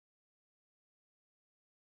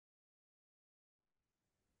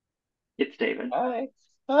It's David. Hi.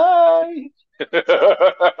 Hi.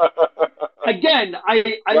 Again,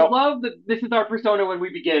 I Well, love that this is our persona when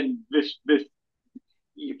we begin this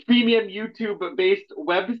premium YouTube based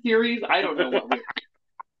web series. I don't know what we're.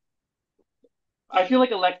 I feel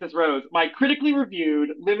like Alexis Rose, my critically reviewed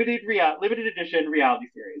limited edition reality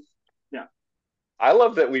series. Yeah. I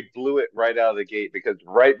love that we blew it right out of the gate because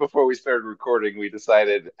right before we started recording, we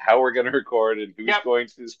decided how we're going to record and who's Yep. going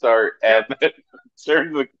to start, Yep. and then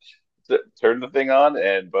turn turn the thing on,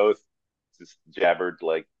 and both just jabbered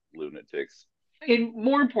like lunatics. And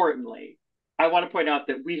more importantly, I want to point out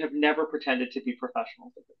that we have never pretended to be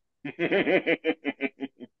professionals.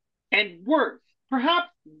 And worse, perhaps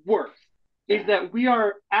worse, is that we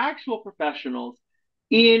are actual professionals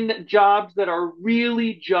in jobs that are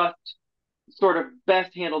really just sort of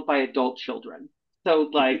best handled by adult children. So,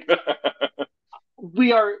 like,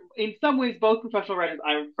 we are in some ways both professional writers.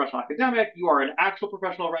 I'm a professional academic. You are an actual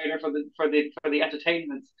professional writer for the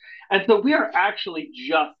entertainments, and so we are actually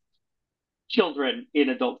just children in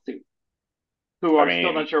adult suits who I are still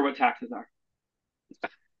mean, not sure what taxes are.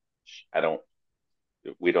 I don't.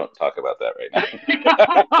 We don't talk about that right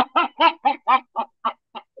now.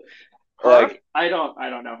 Her? Like I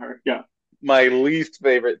don't know her. Yeah. my least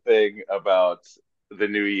favorite thing about the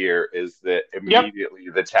new year is that Yep. immediately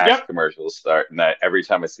the tax Yep. commercials start, and every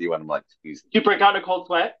time I see one, I'm like, Jesus. You break out in a cold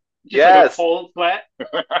sweat, just like a Yes. cold sweat.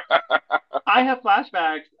 I have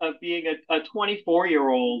flashbacks of being a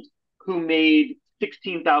 24-year-old who made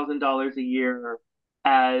 $16,000 a year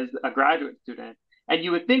as a graduate student. And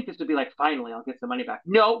you would think this would be like, finally, I'll get some money back.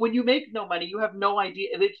 No, when you make no money, you have no idea.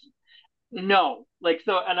 It's no, like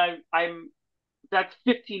so, and I'm that's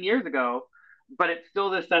 15 years ago, but it's still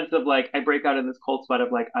this sense of like I break out in this cold sweat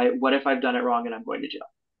of like, what if I've done it wrong and I'm going to jail?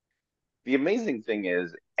 The amazing thing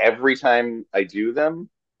is, every time I do them,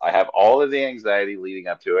 I have all of the anxiety leading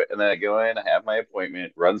up to it, and then I go in, I have my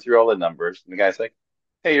appointment, run through all the numbers, and the guy's like,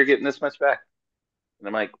 "Hey, you're getting this much back," and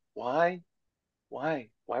I'm like, "Why? Why?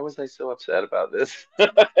 Why was I so upset about this?"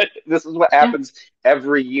 This is what Yeah. happens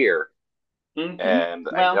every year, and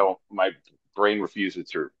I Well, don't. My brain refuses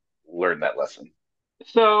to learn that lesson.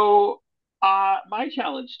 so my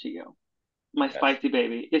challenge to you, my Yes. spicy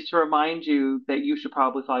baby, is to remind you that you should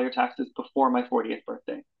probably file your taxes before my 40th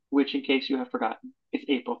birthday, which, in case you have forgotten, is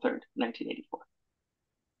April 3rd, 1984.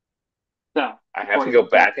 So, I have before to go April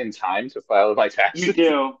 3rd. back in time to file my You taxes.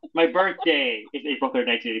 do. My birthday is April 3rd,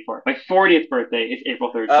 1984. My 40th birthday is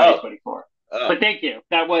April 3rd, Oh, 2024. oh. But thank you.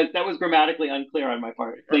 That was grammatically unclear on my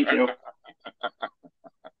part. Thank you.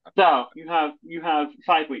 So you have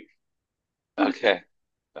 5 weeks. I'm just kidding. Okay.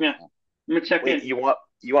 Yeah. I'm gonna check Wait, in. you want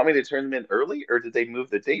me to turn them in early, or did they move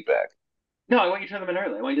the date back? No, I want you to turn them in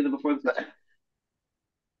early. I want you to do them before the But 16th.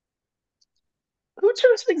 who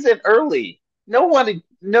turns things in early? No one.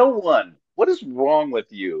 No one. What is wrong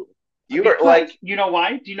with you? You are Because like, you know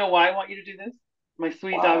why? Do you know why I want you to do this? My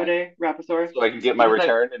sweet why? Davide Rapasaurus? So I can get my Because I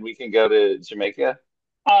return and we can go to Jamaica?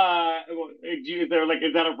 is there like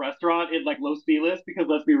is that a restaurant in like Los Feliz? Because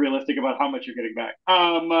let's be realistic about how much you're getting back.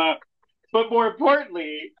 But more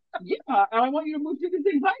importantly, yeah, I want you to move through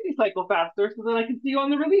this anxiety cycle faster so that I can see you on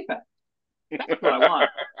the relief end. That's what I want.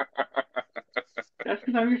 That's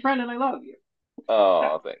because I'm your friend and I love you. So,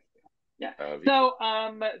 Oh, thanks. yeah. I love you too.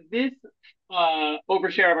 So this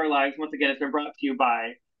overshare of our lives once again has been brought to you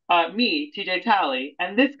by me, TJ Talley,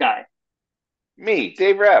 and this guy. Me,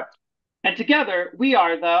 Dave Rapp. And together we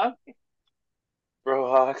are the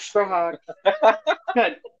Brohawks. Brohawks.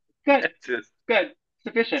 Good, good, Just good,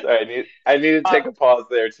 sufficient. sorry, I need to Uh, take a pause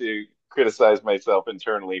there to criticize myself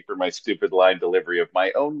internally for my stupid line delivery of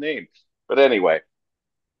my own name. But anyway,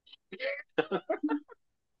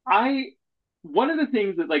 I one of the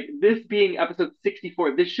things that like this being episode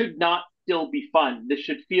 64, this should not still be fun. This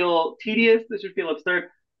should feel tedious. This should feel absurd.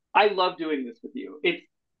 I love doing this with you. It's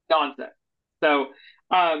nonsense. So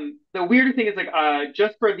the weird thing is like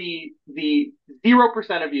just for the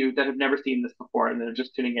 0% of you that have never seen this before and that are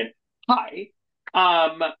just tuning in, hi.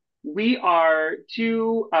 Um we are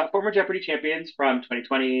two former Jeopardy champions from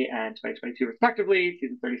 2020 and 2022 respectively,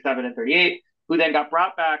 season 37 and 38, who then got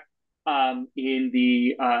brought back in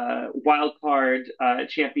the wild card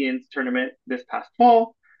champions tournament this past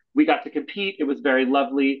fall. We got to compete. It was very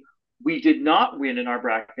lovely. We did not win in our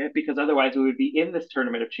bracket because otherwise we would be in this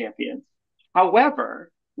tournament of champions.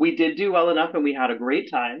 However, we did do well enough and we had a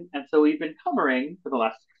great time. And so we've been covering for the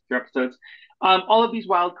last few episodes all of these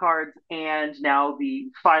wild cards and now the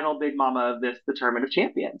final big mama of this, the tournament of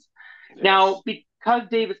champions. Now, yes. because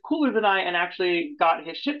Dave is cooler than I and actually got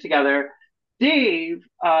his shit together, Dave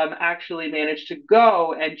actually managed to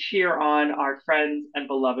go and cheer on our friends and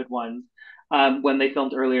beloved ones when they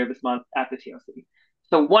filmed earlier this month at the TOC.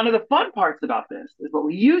 So one of the fun parts about this is what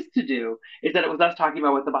we used to do is that it was us talking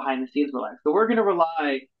about what the behind the scenes were like. So we're going to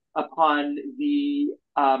rely upon the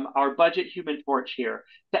our budget Human Torch here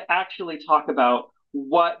to actually talk about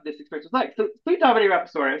what this experience was like. So Sweet Dominic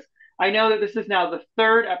Rapasaurus, I know that this is now the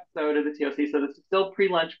third episode of the TOC, so this is still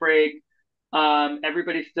pre-lunch break.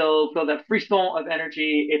 Everybody still feels that frisson of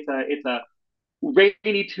energy. It's a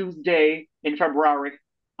rainy Tuesday in February.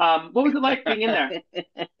 What was it like being in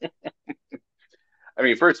there? I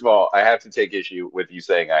mean, first of all, I have to take issue with you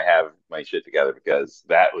saying I have my shit together because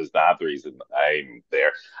that was not the reason I'm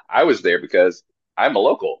there. I was there because I'm a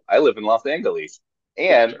local. I live in Los Angeles,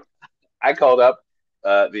 and I called up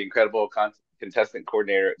the incredible contestant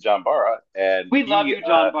coordinator John Barra, and We love he you,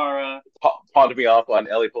 John Barra. pawned me off on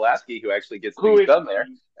Ellie Pulaski, who actually gets Who things is done there.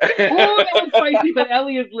 Oh, that was spicy, but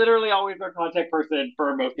Ellie is literally always our contact person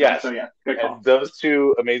for most things. Yes, So yeah, good and call. those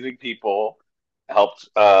two amazing people helped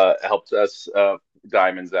us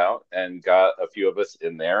diamonds out and got a few of us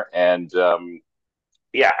in there, and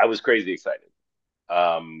yeah, I was crazy excited.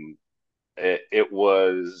 Um, it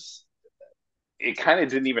was it kind of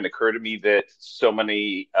didn't even occur to me that so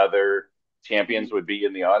many other champions would be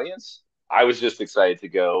in the audience. I was just excited to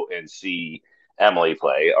go and see Emily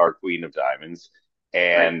play, our Queen of Diamonds,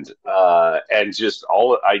 Right. and just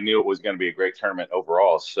all I knew it was going to be a great tournament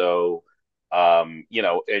overall. So, and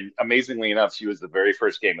amazingly enough, she was the very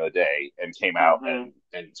first game of the day and came out Mm-hmm.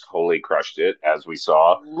 and totally crushed it, as we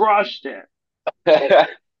saw. Rushed it.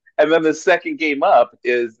 And then the second game up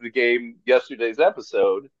is the game yesterday's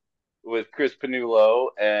episode with Chris Panullo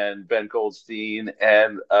and Ben Goldstein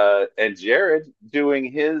and Jared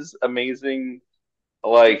doing his amazing,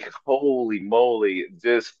 like, holy moly,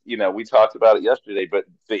 just we talked about it yesterday, but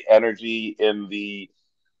the energy in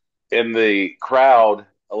the crowd,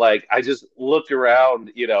 like I just looked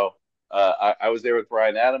around, I was there with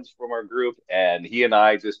Brian Adams from our group, and he and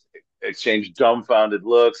I just exchanged dumbfounded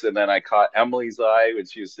looks, and then I caught Emily's eye when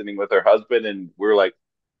she was sitting with her husband, and we are like,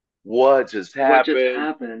 what just What just happened?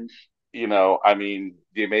 happened? I mean,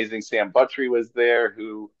 the amazing Sam Buttrey was there,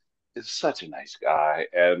 who is such a nice guy,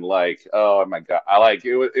 and like, oh my God, I like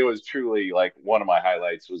it. It was truly like one of my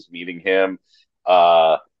highlights was meeting him,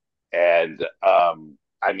 uh, and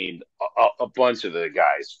I mean, a bunch of the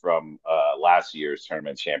guys from last year's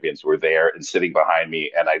tournament champions were there and sitting behind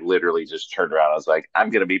me, and I literally just turned around. I was like,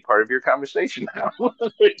 I'm going to be part of your conversation now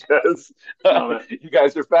because Love it. you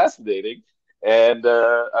guys are fascinating, and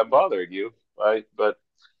I'm bothering you, right? But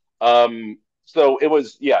so it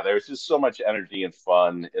was, yeah, there was just so much energy and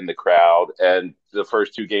fun in the crowd. And the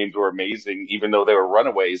first two games were amazing. Even though they were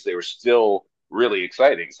runaways, they were still really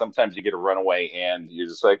exciting. Sometimes you get a runaway and you're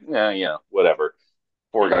just like, yeah, whatever,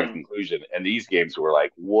 foregone Mm-hmm. conclusion. And these games were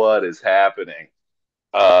like, what is happening?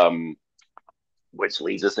 Um, which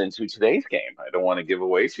leads us into today's game. I don't want to give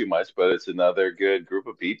away too much, but it's another good group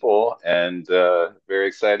of people and very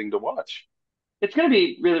exciting to watch. It's going to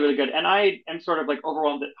be really, really good. And I am sort of like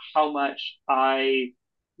overwhelmed at how much I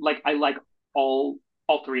like all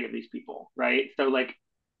three of these people, right? So like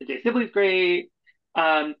Jay Sibley's great.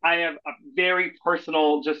 I have a very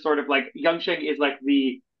personal, just sort of like Yungsheng is like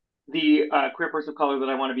the queer person of color that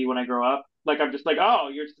I want to be when I grow up. Like I'm just like, oh,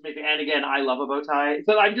 you're just amazing. And again, I love a bow tie.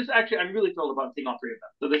 So I'm really thrilled about seeing all three of them.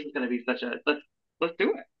 So this is going to be such a let's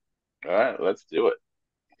do it. All right, let's do it.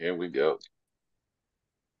 Here we go.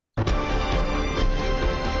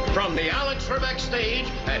 From the Alex Trebek stage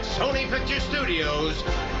at Sony Picture Studios,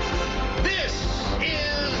 this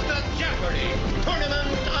is the Jeopardy Tournament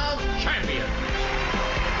of Champions.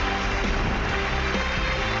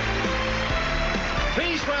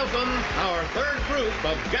 Please welcome our third group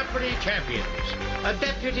of Jeopardy champions. A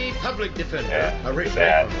deputy public defender,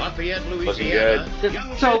 originally from Lafayette, Louisiana. This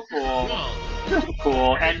is so cool. So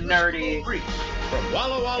cool and nerdy. From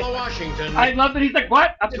Walla Walla, Washington. I love that he's like,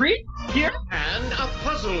 what? A priest here? And a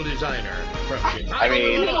puzzle designer from Chicago, I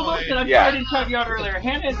mean, Illinois. I'm yeah. sorry I didn't shout you out earlier.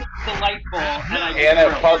 Hannah is delightful. Anna,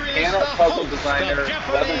 puzzle designer,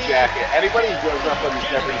 leather jacket. Anybody who goes up on the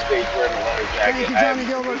Jeopardy stage wearing a leather jacket. Thank you, Johnny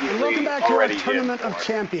Gilbert. And welcome back to our Tournament of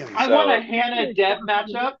Champions. I want a Hannah Deb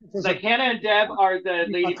matchup. Like Hannah and Deb are the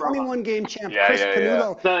Lady Brohawks. 21-game champ, Yeah, Chris yeah,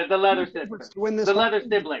 Panullo. The leather siblings. To win this The leather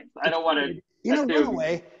siblings. I don't want to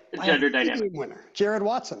runaway gender dynamic. winner, Jared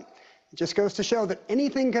Watson. It just goes to show that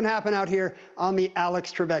anything can happen out here on the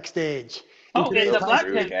Alex Trebek stage. Oh, it's a black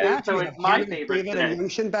True, pen, so it's my favorite David today. and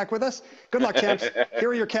Yungsheng back with us. Good luck, champs. Here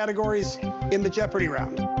are your categories in the Jeopardy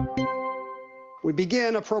round. We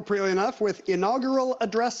begin, appropriately enough, with inaugural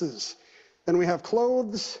addresses. Then we have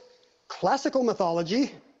clothes, classical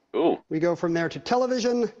mythology. Ooh, We go from there to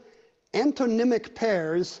television, antonymic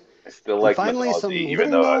pairs, still like finally, some mythology,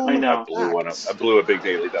 even little though known I blew a big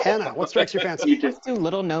daily double. Hannah, what strikes your fancy? You just, Let's do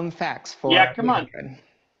little gnome facts for yeah, come on. 300.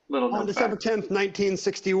 Little On known December fact. 10th,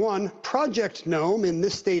 1961, Project Gnome in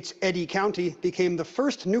this state's Eddy County became the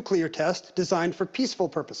first nuclear test designed for peaceful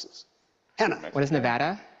purposes. Hannah. What is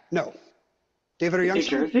Nevada? No. David or New Yungsheng?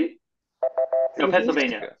 Jersey? No,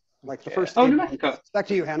 Pennsylvania. Like the first Oh, state. New Mexico. Back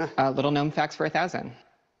to you, Hannah. Little gnome facts for 1,000.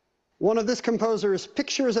 One of this composer's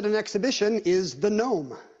pictures at an exhibition is the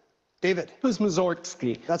gnome. David. Who's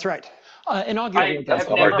Mussorgsky? That's right. Inaugural I address.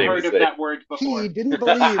 have never David heard of say. that word before. He didn't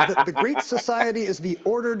believe that the Great Society is the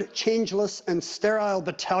ordered, changeless, and sterile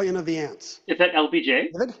battalion of the ants. Is that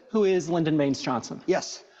LBJ? David? Who is Lyndon Baines Johnson?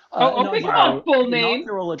 Yes. Okay, come on, full name.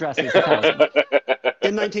 Inaugural address is 1,000.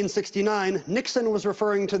 In 1969, Nixon was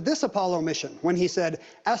referring to this Apollo mission when he said,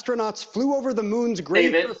 astronauts flew over the moon's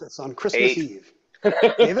gray David. surface on Christmas 8. Eve.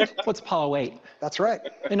 David? What's Apollo 8? That's right.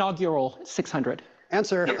 Inaugural 600.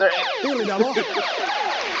 Answer. Daily double.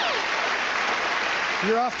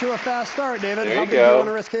 You're off to a fast start, David. There How you big do you go. want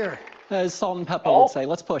to risk here? As Salt and Pepper would say,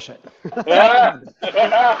 let's push it.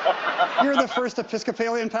 You're the first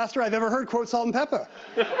Episcopalian pastor I've ever heard quote Salt and Pepper.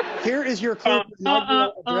 Here is your clue.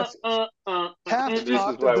 Inaugural address. Taft This is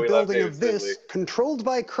talked why of the we love building David of this, Sibley. controlled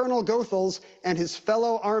by Colonel Goethals and his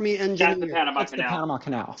fellow Army That's the engineers. Panama That's the Canal. Panama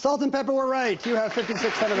Canal. Salt and Pepper were right. You have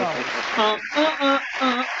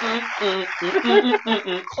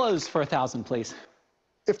 $5,600. Clothes for 1,000, please.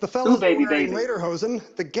 If the fellas Ooh, baby, are wearing baby. lederhosen,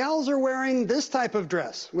 the gals are wearing this type of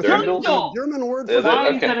dress. With Dirndl? a German word for Is it? Why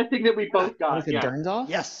is Okay. that a thing that we both got? What is it, Yeah. Dirndl?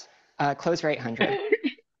 Yes. Clothes for 800.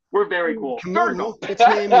 We're very cool. Kimono. Its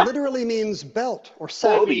name literally means belt or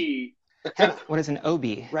sack. Obi. What is an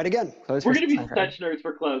obi? Right again. Clothes We're for going to be 600. such nerds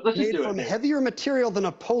for clothes. Let's just Made do from it. heavier material than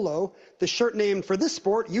a polo, the shirt named for this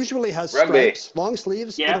sport usually has Rugby. stripes, long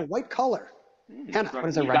sleeves, Yeah. and a white collar. Hannah. What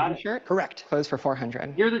is a You got rugby it. shirt? Correct. Clothes for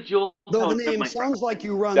 400. You're the jewel Though the tones of name my sounds like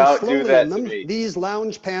you run Don't do slowly that in to them, me. these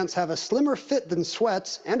lounge pants have a slimmer fit than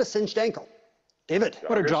sweats and a cinched ankle. David.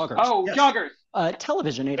 What are joggers? Oh, Yes. joggers.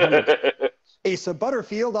 Television 800. Asa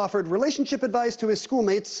Butterfield offered relationship advice to his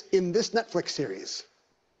schoolmates in this Netflix series.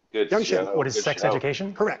 Good Yungsheng. show. What is Good sex show.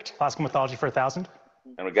 education? Correct. Classical mythology for 1,000.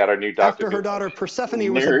 And we got our new Doctor. After her Who daughter punch.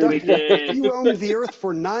 Persephone was Nerd. abducted, she roamed the earth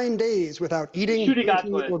for 9 days without eating, Shooting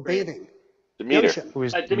drinking, octopus. or bathing. Demeter. Yungsheng. Who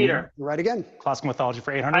is Demeter. You're right again. Classical mythology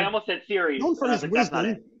for I 800. almost said Siri. Known for but I his was like, that's not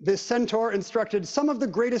wisdom, it. this centaur instructed some of the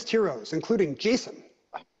greatest heroes, including Jason.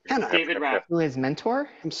 Hannah. David Rapp. Who is mentor?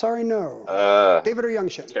 I'm sorry, no. David. David or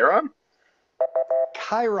Yungsheng? Charon?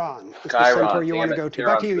 Chiron is the Chiron. centaur you want to Damn go it. to.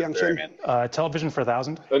 Back to you, Chiron's the Yungsheng. ferryman. Television for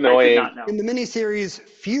 1,000. I did Annoying. not know. In the miniseries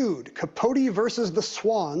Feud, Capote versus the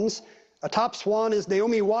Swans, a top swan is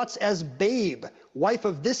Naomi Watts as Babe, wife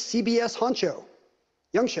of this CBS honcho.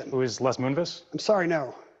 Yungsheng. Who is Les Moonves? I'm sorry,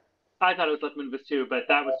 no. I thought it was Left Moonves too, but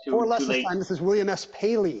that was too, Or less too this late. time, this is William S.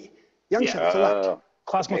 Paley. Yungsheng, Yeah. select.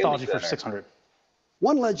 Classical Bailey mythology for Center. 600.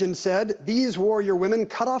 One legend said these warrior women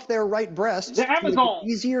cut off their right breasts The to make Amazon. it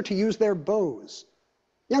easier to use their bows.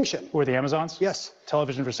 Yungsheng. Who are the Amazons? Yes.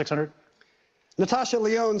 Television for 600. Natasha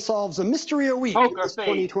Lyonne solves a mystery a week in Poker this face.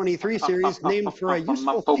 2023 series named for a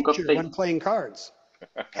useful Poker feature face. when playing cards.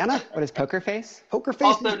 Hannah? What is poker face? Poker face.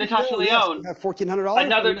 Also, is the Natasha show. Lyonne. Yes, you have $1,400.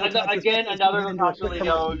 Another, And we'll talk again, this another into a Natasha quick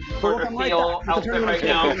Lyonne commercial. for We'll her come right Theo back with the outfit tournament right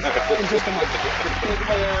now. champions in just a moment. Big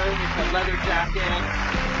hair, a leather jacket.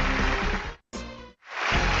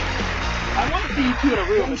 I want to see you two in a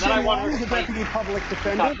room, and then I Yungsheng want her Wang is to a fight. deputy public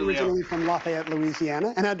defender, Natasha Lyonne. originally from Lafayette,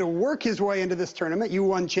 Louisiana, and had to work his way into this tournament. You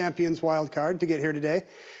won Champions Wild Card to get here today.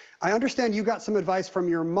 I understand you got some advice from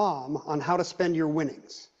your mom on how to spend your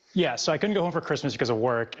winnings. Yeah, so I couldn't go home for Christmas because of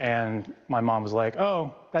work, and my mom was like,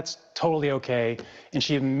 oh, that's totally okay. And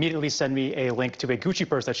she immediately sent me a link to a Gucci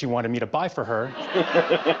purse that she wanted me to buy for her.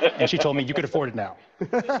 And she told me, you could afford it now.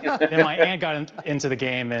 Then my aunt got into the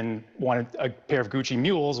game and wanted a pair of Gucci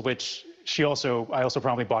mules, which I also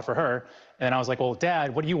promptly bought for her. And then I was like, well,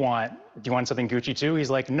 Dad, what do you want? Do you want something Gucci too? He's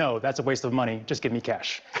like, no, that's a waste of money. Just give me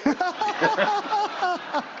cash.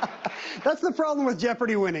 That's the problem with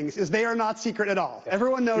Jeopardy winnings, is they are not secret at all.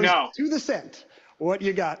 Everyone knows to the cent what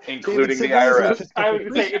you got. Including David the Sibley is IRS. an I was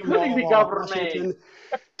gonna say, Episcopalian including the from government. Washington.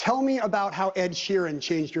 Tell me about how Ed Sheeran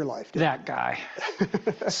changed your life. That guy.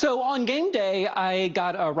 So on game day, I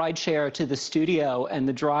got a ride share to the studio, and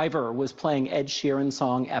the driver was playing Ed Sheeran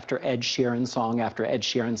song after Ed Sheeran song after Ed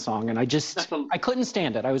Sheeran song, and I couldn't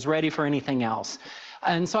stand it. I was ready for anything else.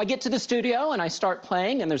 And so I get to the studio and I start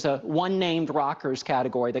playing, and there's a one-named rockers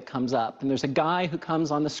category that comes up. And there's a guy who comes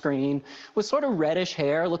on the screen with sort of reddish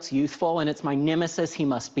hair, looks youthful, and it's my nemesis. He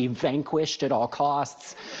must be vanquished at all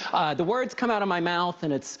costs. The words come out of my mouth,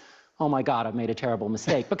 and it's, oh my God, I've made a terrible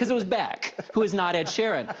mistake, because it was Beck, who is not Ed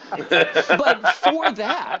Sheeran. But for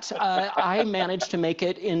that, I managed to make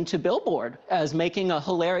it into Billboard as making a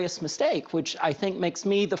hilarious mistake, which I think makes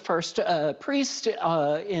me the first priest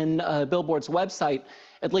in Billboard's website,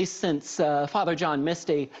 at least since Father John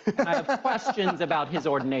Misty. I have questions about his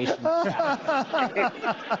ordination.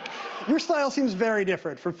 Your style seems very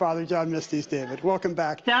different from Father John Misty's, David. Welcome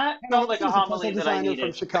back. That felt like a homily that I designer from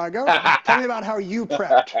needed. Chicago. Tell me about how you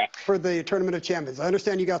prepped for the Tournament of Champions. I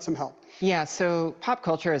understand you got some help. Yeah, so pop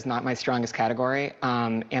culture is not my strongest category,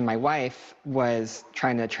 and my wife was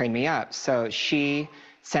trying to train me up. So she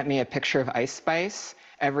sent me a picture of Ice Spice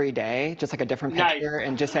every day, just like a different picture,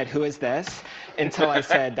 and just said, who is this? Until I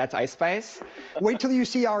said, that's Ice Spice. Wait till you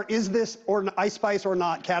see our is this or Ice Spice or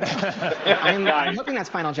not category. I'm hoping that's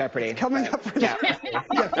Final Jeopardy. It's coming up for yeah,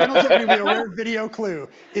 Final Jeopardy will be a rare video clue.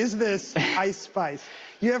 Is this Ice Spice?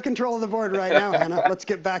 You have control of the board right now, Hannah. Let's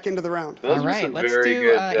get back into the round. All right, let's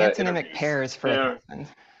do antonymic pairs for a second.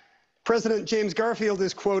 President James Garfield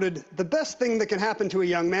is quoted, "The best thing that can happen to a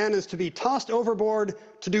young man is to be tossed overboard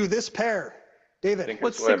to do this pair." David.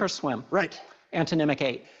 What's sink or swim? Right. Antonymic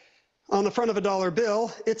 8. On the front of a dollar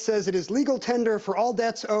bill, it says it is legal tender for all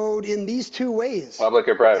debts owed in these two ways. Public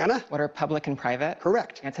or private? Hannah? What are public and private?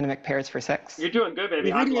 Correct. Antonymic pairs for 6. You're doing good, baby.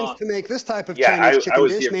 Ingredients to make this type of Yeah, Chinese I chicken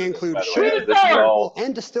was dish here may for this, include by the way. sugar, This is all-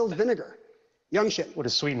 and distilled vinegar. Yungsheng. What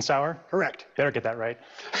is sweet and sour? Correct. Better get that right.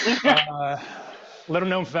 Little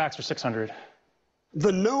known facts for 600.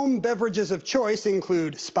 The gnome beverages of choice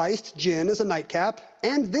include spiced gin as a nightcap,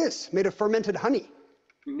 and this, made of fermented honey.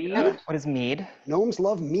 Mead? What is mead? Gnomes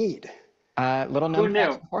love mead. Little known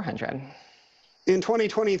facts for 400. In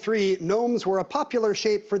 2023, gnomes were a popular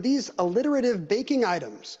shape for these alliterative baking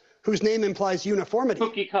items, whose name implies uniformity.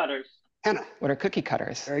 Cookie cutters. Hannah. What are cookie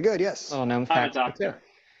cutters? Very good, yes. Little known I'm a facts for 2. doctor.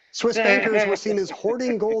 Swiss bankers were seen as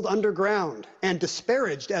hoarding gold underground and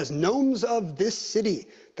disparaged as gnomes of this city,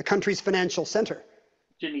 the country's financial center.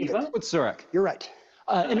 Geneva? What's Zurich? You're right.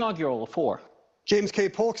 Inaugural 4. James K.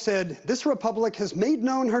 Polk said, "This republic has made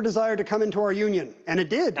known her desire to come into our union." And it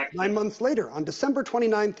did, Texas. 9 months later, on December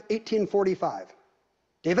 29th, 1845.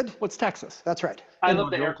 David? What's Texas? That's right. I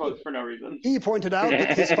love the air quotes for no reason. He pointed out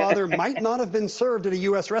that his father might not have been served at a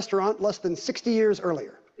U.S. restaurant less than 60 years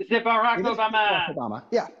earlier. Is it Barack Obama? Obama.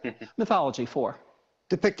 Yeah. Mythology 4.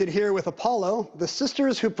 Depicted here with Apollo, the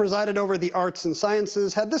sisters who presided over the arts and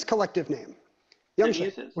sciences had this collective name.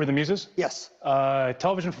 Yungsheng. Were the muses? Yes.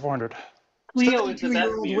 Television for 400. Cleo is the best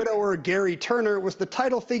 72-year-old music. widower Gary Turner was the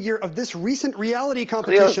title figure of this recent reality Cleo's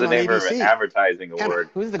competition the on name of ABC. an advertising award.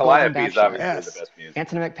 Who's the Golden Calliope is Bachelor? obviously Yes. the best music.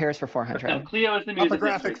 Antonymic pairs for 400. Cleo is the music.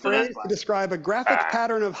 Topographic industry, so that's phrase why. to describe a graphic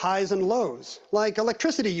pattern of highs and lows, like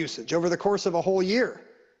electricity usage over the course of a whole year.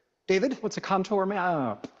 David? What's a contour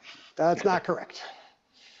map? That's not correct.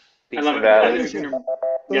 I love it. Valleys. Those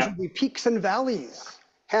Yeah. would be peaks and valleys.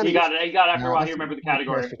 Hannah, You got it. You got it after a No, while. that's- You remember the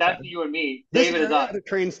category. That's you and me. This David is area us. at a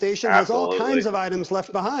train station has all Absolutely. kinds of items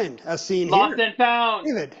left behind, as seen Lost here. and found.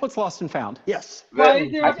 David? What's lost and found? Yes. Why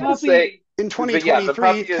is there a I can puppy? say, In But yeah, the 2023,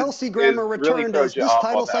 puppy is- Kelsey is Grammer really returned as pro this job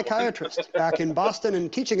title on that one. psychiatrist back in Boston and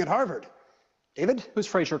teaching at Harvard. David? Who's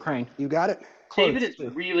Fraser Crane? You got it. David is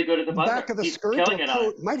really good at the The buzzer. back of the He's skirt or killing it on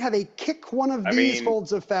coat it. might have a kick one of I these mean,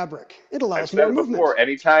 folds of fabric. It I've allows said more it movement. before.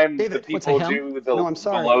 Anytime David, the what's a people hem? do the No, I'm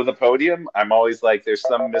sorry. below the podium, I'm always like, there's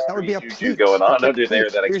some That would mystery be a juju pleat. going on A under there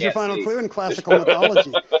pleat. that I Here's your can't final see. clue in classical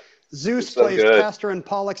mythology. Zeus so placed good. Castor and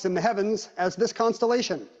Pollux in the heavens as this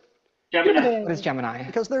constellation. Gemini. What is Gemini?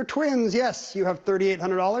 Because they're twins, yes, you have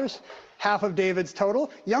 $3,800, half of David's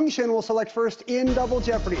total. Yungsheng will select first in Double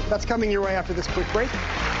Jeopardy. That's coming your way after this quick break.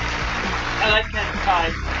 I like Ken's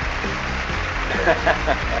tie.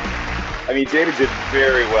 I mean, David did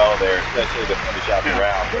very well there, especially to finish out the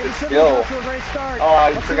round. But David it's Sibley still, got to a great start. oh,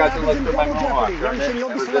 I Let's see forgot what to happens look in for my Double Mohawk. Jeopardy. Darn it. Yungsheng, you'll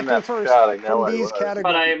I be was in selecting that first shot. I know from I these was. categories.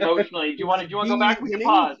 But I emotionally. Do you want to go back? We can Beginning.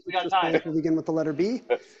 pause. We got Just time. going to begin with the letter B.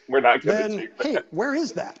 We're not going Then, to. hey, where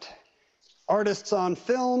is that? Artists on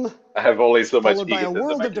film. I have only so much followed by a egotism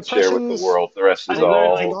world I of can share with depressions. the world. The rest I is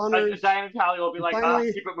literally, all. honors. Diane Talley will be like,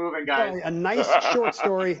 Finally, keep it moving, guys. Sorry, a nice short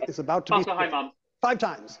story is about to be Also, hi, spit. Mom. 5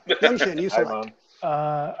 times. Yungsheng, you Hi, select.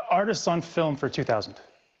 Mom. Artists on film for 2000.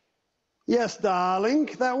 Yes, darling.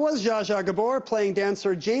 That was Zsa Zsa Gabor playing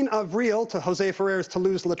dancer Jane Avril to Jose Ferrer's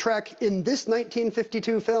Toulouse-Lautrec in this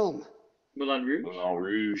 1952 film. Moulin Rouge. Moulin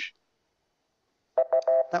Rouge.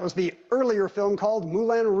 That was the earlier film called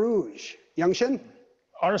Moulin Rouge. Yungsheng?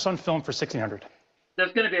 Artists on film for 1600.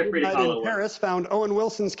 There's going to be a free to Night follow in one. Paris found Owen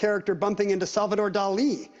Wilson's character bumping into Salvador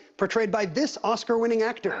Dali, portrayed by this Oscar-winning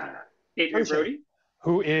actor. Adrian Brody.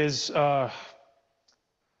 Who is,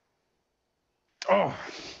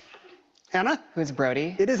 Hannah? Who's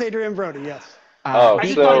Brody? It is Adrian Brody, yes. I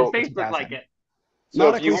just saw his face look like it. So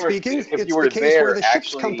Nautically speaking, if it's you were the case there, where the ship's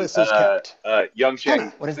actually, compass is kept.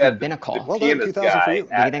 Yungsheng What is the said binnacle? Well he done, and this 2,000 for guy you.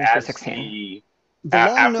 Beginnings for as 16. The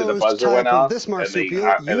after the long-nosed buzzer went type of off, this and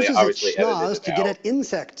marsupial they uses its obviously edited schnoz it to get out. at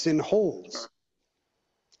insects in holes.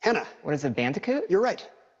 Hannah, What is a bandicoot? you're right.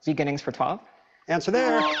 Beginnings for 12. Answer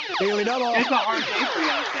there. Daily double. It's a hard day for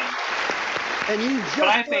Yungsheng. And you But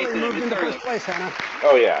I just faced barely it. moved It's into early. first place, Hannah.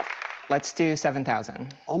 Oh yeah. Let's do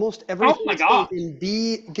 7,000. Almost everything Oh my is God. in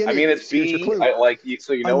beginnings. I mean, it's Here's your B. clue.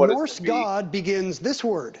 So you know a what Norse it's B. god begins this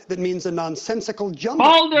word that means a nonsensical jump.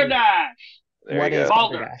 Balderdash. There What you is go.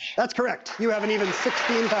 Balder. balderdash? That's correct. You have an even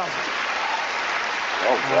 16,000.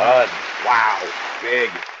 Well done. Wow. Big.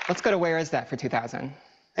 Let's go to where is that for 2,000?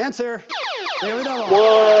 Answer. Daily double.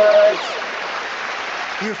 What?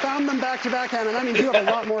 You found them back to back, Hannah. That means you have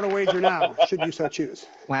a lot more to wager now, should you so choose.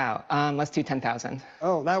 Wow. Let's do 10,000.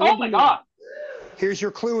 Oh, that would Oh be my me. God. Here's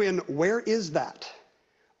your clue in Where Is That?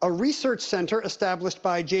 A research center established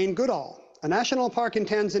by Jane Goodall, a national park in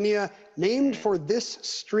Tanzania named for this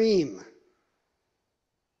stream.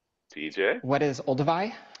 DJ? What is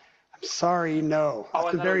Olduvai? I'm sorry, no. Oh, I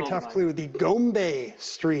That's a thought very it was tough Olduvai. clue. The Gombe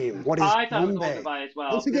stream. What is I thought it was Gombe? Olduvai as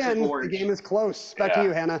well. Once This is again, the gorge. game is close. Back to Yeah.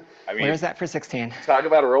 you, Hannah. I mean, Where is that for 16? talk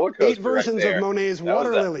about a roller coaster. 8 versions right there. of Monet's That was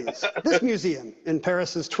Water that. Lilies. This museum in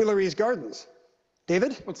Paris's Tuileries Gardens.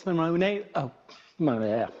 David? What's the Monet? Oh,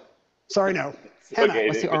 Monet. Sorry, no. Hannah. Okay,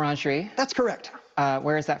 What's the Orangerie? That's correct.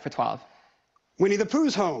 Where is that for 12? Winnie the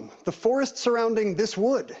Pooh's home. The forest surrounding this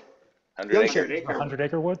wood. 100 Yungsheng. acre.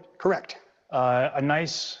 100-acre wood. Correct. A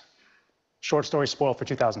nice short story spoiled for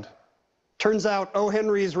 2,000. Turns out O.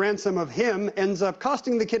 Henry's ransom of him ends up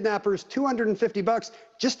costing the kidnappers $250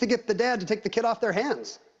 just to get the dad to take the kid off their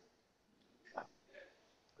hands.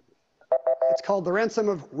 It's called the ransom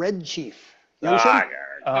of Red Chief. Yungsheng?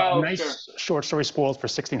 Oh, Nice short story spoiled for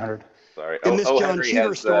 1,600. Sorry. In this John Henry Cheever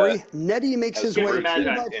has, story, Nettie makes has his way roots pool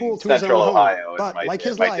in- by in pool to his own Central home. Ohio, and But like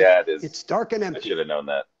his my life, dad is. it's dark and I empty. should have known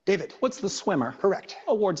that. David, What's the swimmer? correct.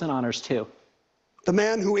 Awards and honors too. The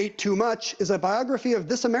Man Who Ate Too Much is a biography of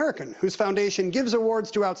this American whose foundation gives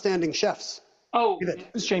awards to outstanding chefs. Oh, David,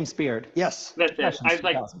 Who's James Beard? yes. that's it. I was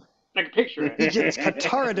like, 2,000. I can picture it. Egypt's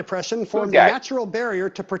Qattara Depression formed a guy. natural barrier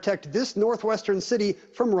to protect this northwestern city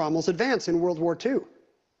from Rommel's advance in World War II.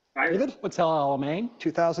 Right? David, What's El Alamein?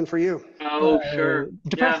 2,000 for you. Oh, sure.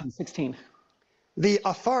 Depression, 16. The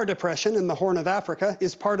Afar Depression in the Horn of Africa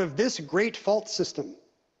is part of this great fault system.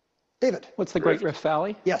 David, What's the Great Rift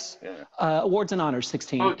Valley? yes. Awards and honors,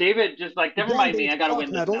 16. Oh, David, just like, never mind me. I got to win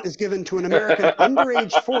this medal now. is given to an American under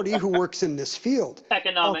age 40 who works in this field. Paul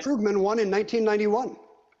Economics. Krugman won in 1991.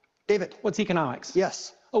 David, What's economics?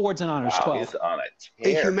 yes. Awards and honors, Wow, 12. he's on A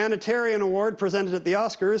a tear. humanitarian award presented at the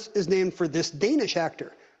Oscars is named for this Danish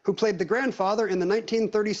actor who played the grandfather in the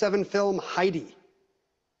 1937 film Heidi.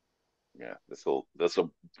 Yeah, this will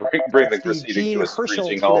bring the That's the proceeding Jean to a Herschel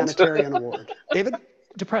screeching halt. Humanitarian Award. David,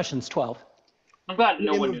 Depression's 12. I'm glad the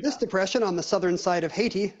no name one of knew this that. depression on the southern side of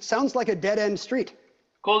Haiti sounds like a dead-end street.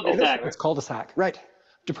 Cul-de-sac. It's cul-de-sac. Right.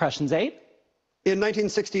 Depression's 8. In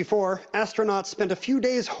 1964, astronauts spent a few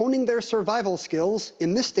days honing their survival skills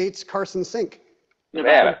in this state's Carson Sink.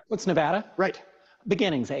 Nevada. What's Nevada? Right.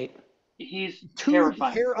 Beginnings, 8. He's Tube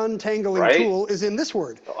terrifying. hair untangling Right? tool is in this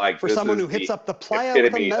word Like, for this someone is who hits the up the playa with a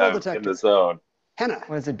epitome metal of detector. in the zone. Hannah,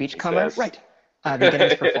 What is a beachcomber? says. right.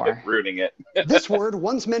 Beginnings for 4. Ruining it. This word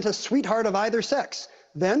once meant a sweetheart of either sex,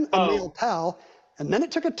 then a Oh. male pal, and then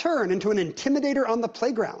it took a turn into an intimidator on the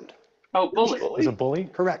playground. Oh, bully. Is a bully.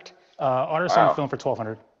 Correct. Artist Wow. on film for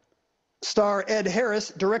 1,200. Star Ed Harris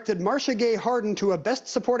directed Marcia Gay Harden to a Best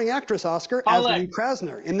Supporting Actress Oscar as Pollock. Lee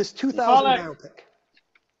Krasner in this 2000 Pollock. biopic.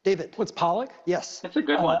 David, What's Pollock? yes. That's a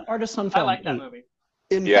good one. Artist on I film, like that 8. movie.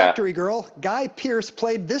 In Yeah. Factory Girl, Guy Pearce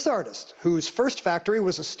played this artist, whose first factory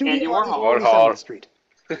was a studio Andy on Warhol. 47th Street.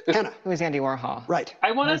 Hannah, Who is Andy Warhol? right.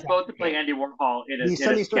 I want us both to play Andy Warhol in The a sketch.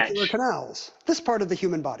 semicircular canals, this part of the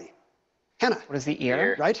human body. Hannah, What is the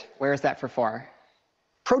ear? right. Where is that for 4?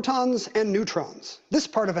 Protons and neutrons, this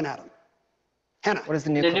part of an atom. Hannah, What is the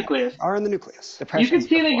The nucleus? nucleus. are in the nucleus. You Depression. can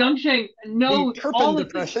see that Yungsheng knows The all Turpin of these.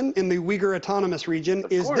 Depression in the Uyghur Autonomous Region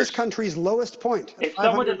is course. this country's lowest point. at If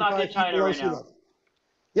someone does not 505 get China feet below right sea now. level.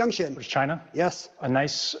 Yungsheng, Which China? yes. A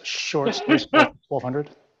nice short story spoiled for 1,200.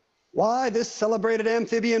 Why this celebrated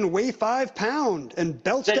amphibian weigh 5 pounds and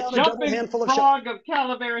belched The out a double jumping handful of shot? frog of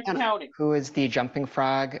Calaveras Hannah. County. Who is the jumping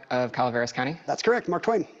frog of Calaveras County? That's correct, Mark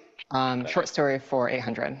Twain. Short story for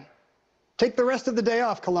 800. Take the rest of the day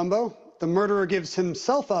off, Columbo. The murderer gives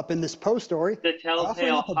himself up in this Poe story, The offering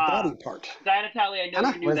telltale up a heart. body part. Diana Talley, I know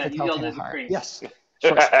Hannah? you knew What is that. the You yelled telltale as a heart? scream. Yes.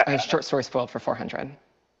 Short story spoiled for 400.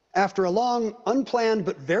 After a long, unplanned,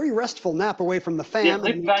 but very restful nap away from the fam in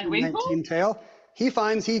Rip an Van 1819 tale, he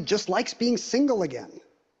finds he just likes being single again.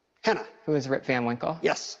 Hannah. Who is Rip Van Winkle?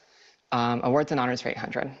 Yes. Awards and honors for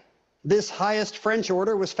 800. This highest French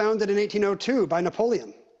order was founded in 1802 by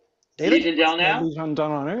Napoleon. David? Legion d'honneur? Legion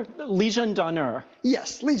d'honneur. Legion d'honneur.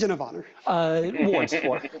 Yes, Legion of Honor. Awards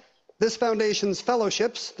for. This foundation's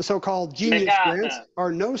fellowships, the so-called Genius Grants,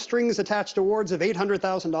 are no strings attached awards of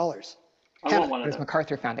 $800,000. I want one of There's those.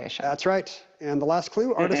 MacArthur Foundation. That's right. And the last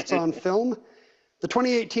clue, artists on film. The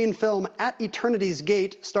 2018 film At Eternity's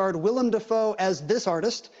Gate starred Willem Dafoe as this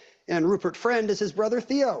artist, and Rupert Friend is his brother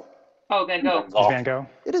Theo. Oh, Van Gogh. Van Gogh.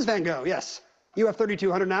 It is Van Gogh, yes. You have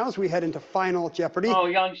 3,200 now as we head into Final Jeopardy. Oh,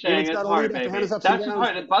 Yungsheng, it's hard, baby. That's just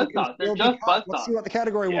hard. The buzzsaws. They're just buzzsaws. Let's see what the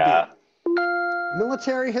category will be.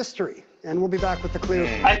 Military history. And we'll be back with the clue.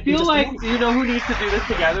 I feel like, you know who needs to do this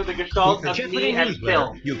together? The gestalt of me and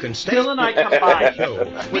Phil. You can stay. Phil and I combined Show.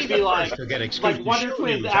 would be like Wonder show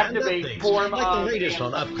Twins news and activate updates, form like of... the latest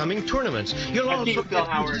on upcoming tournaments. You'll I also think Phil get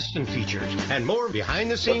Howard. consistent features and more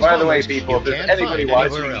behind-the-scenes. By the way, moments people, if you there's can't anybody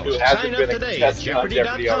find watching anywhere who else. hasn't Sign been up a today at contestant on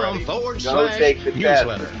Jeopardy already, go take the test.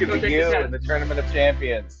 Jeopardy.com/newsletter. It's going to be you in the Tournament of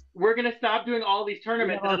Champions. We're going to stop doing all these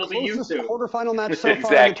tournaments and Our it'll be you closest two. quarterfinal match so far in the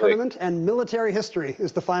Exactly. tournament, and military history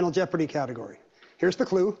is the Final Jeopardy category. Here's the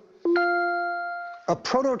clue. A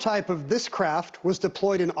prototype of this craft was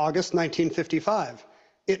deployed in August 1955.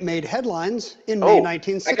 It made headlines in May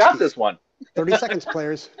 1960. I got this one. 30 seconds,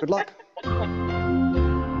 players. Good luck.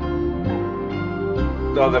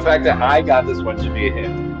 So the fact that I got this one should be a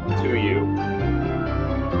hint to you.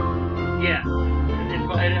 Yeah.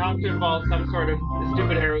 It has to involve some sort of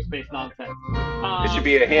stupid aerospace nonsense. It should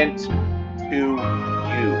be a hint to you.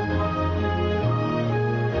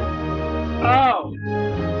 Oh!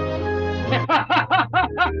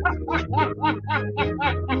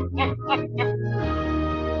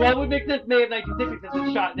 Well, it would make sense May of 1960 since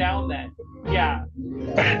it's shot down then. Yeah.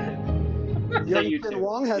 Yungsheng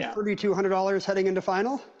Wang had $3,200 heading into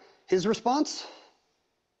final. His response?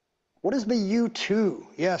 What is the U-2?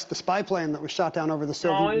 Yes, the spy plane that was shot down over the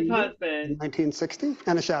Soviet Union in 1960.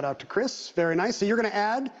 And a shout out to Chris. Very nice. So you're going to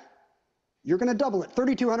add, you're going to double it.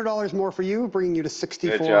 $3,200 more for you, bringing you to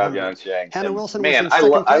 $6,400. Good job, Yungsheng. Hannah Wilson man, was in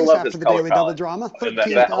second place love after this the color Daily Double palette. Drama. And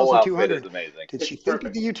that whole outfit is $13,200. amazing. Did she think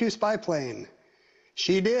of the U-2 spy plane?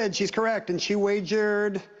 She did. She's correct. And she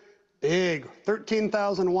wagered big.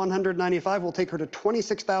 $13,195 will take her to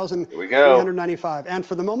 $26,395. And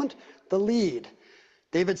for the moment, the lead.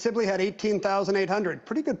 David Sibley had $18,800.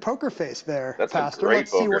 Pretty good poker face there, That's Pastor. a great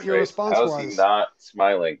Let's see what your face. response How's was. he not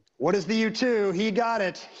smiling? What is the U2? He got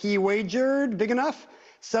it. He wagered big enough.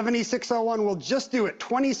 7601 will just do it.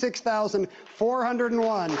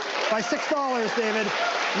 26,401 by $6, David.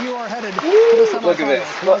 You are headed to the semifinals. Look at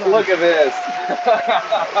this. Look at this.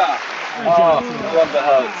 Oh, love the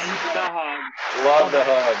hugs. Love the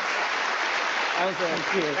hugs. That was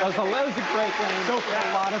a great game. So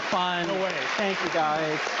a lot of fun. No way. Thank you,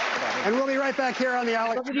 guys. And we'll be right back here on the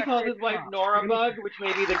Alex. Somebody calls his wife Nora Bug, which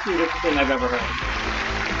may be the cutest thing I've ever heard.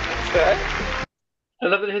 I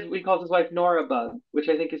love that he calls his wife Nora Bug, which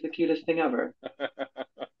I think is the cutest thing ever.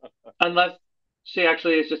 Unless she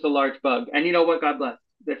actually is just a large bug. And you know what? God bless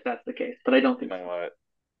if that's the case. But I don't think so. You know what?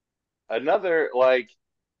 Another,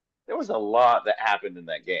 there was a lot that happened in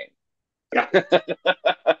that game. Yeah.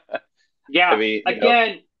 Yeah. I mean,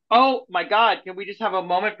 again, oh my God, can we just have a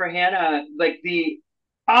moment for Hannah?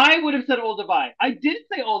 I would have said Olduvai. I did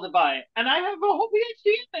say Olduvai, and I have a whole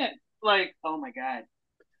PhD in it. Oh my God.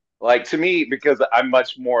 To me, because I'm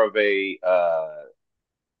much more of a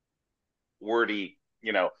wordy,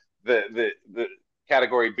 the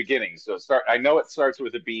category beginning. So I know it starts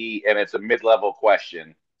with a B and it's a mid-level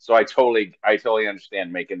question. So I totally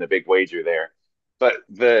understand making the big wager there. But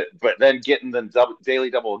then getting the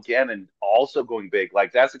daily double again and also going big,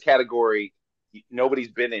 that's a category nobody's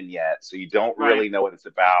been in yet, so you don't really know what it's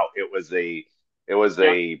about. It was a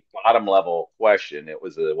bottom level question. It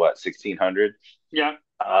was a 1,600. Yeah.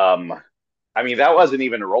 I mean, that wasn't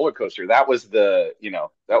even a roller coaster. That was the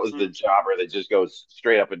the jobber that just goes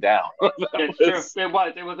straight up and down. It's true. It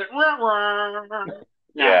was. It was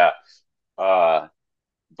yeah.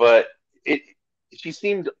 But she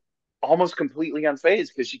seemed almost completely unfazed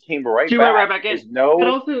because she came right back. Went right back in. There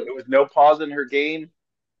was no pause in her game.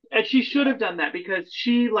 And she should have done that because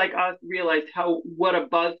she, like us, realized what a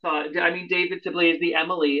buzzsaw. I mean, David Sibley is the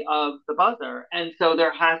Emily of the buzzer. And so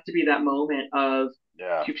there has to be that moment of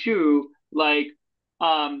shoo,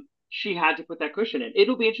 she had to put that cushion in.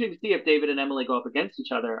 It'll be interesting to see if David and Emily go up against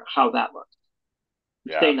each other, how that looks.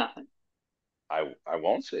 Yeah. Say nothing. I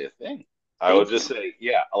won't say a thing. I will just say,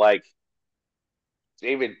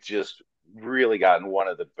 David just really got in one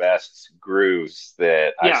of the best grooves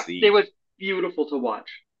that I've Yeah, it seen. was beautiful to watch.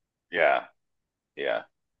 Yeah, yeah.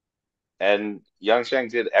 And Yungsheng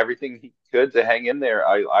did everything he could to hang in there.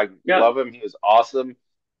 I Yeah, love him. He was awesome.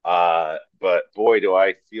 But boy, do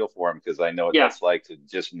I feel for him because I know what yeah. that's like to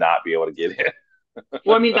just not be able to get in.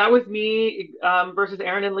 Well, I mean, that was me versus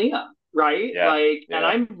Aaron and Leah, right? Yeah, Like, and yeah.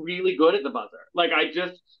 I'm really good at the buzzer. Like,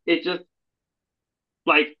 it just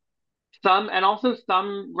like some, and also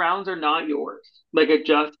some rounds are not yours. Like,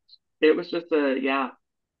 it was just yeah.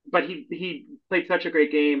 But he played such a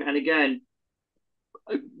great game, and again,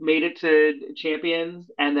 made it to champions,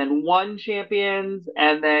 and then won champions,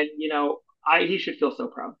 and then he should feel so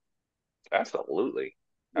proud. Absolutely.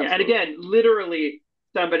 Yeah, and Absolutely. again, literally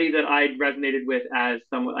somebody that I resonated with as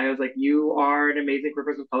someone. I was like, you are an amazing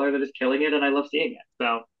person of color that is killing it, and I love seeing it.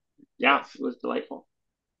 So yeah, Yes. it was delightful.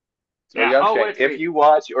 So Yeah. Oh, what Yungsheng, a if treat. you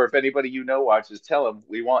watch or if anybody you know watches, tell him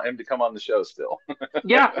we want him to come on the show still.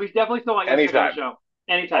 Yeah, we definitely still want Youngster on the Anytime. show.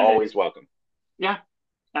 Anytime, baby. Always welcome. Yeah,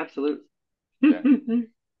 absolutely. Yeah. It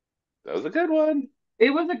That was a good one.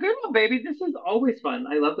 was a good one, baby. This is always fun.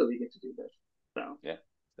 I love that we get to do this. So Yeah.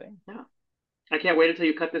 Same. yeah, I can't wait until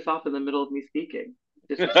you cut this off in the middle of me speaking.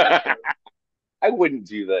 Disrespectfully. I wouldn't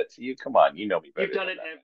do that to you. Come on, you know me You've better done than it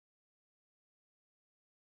that.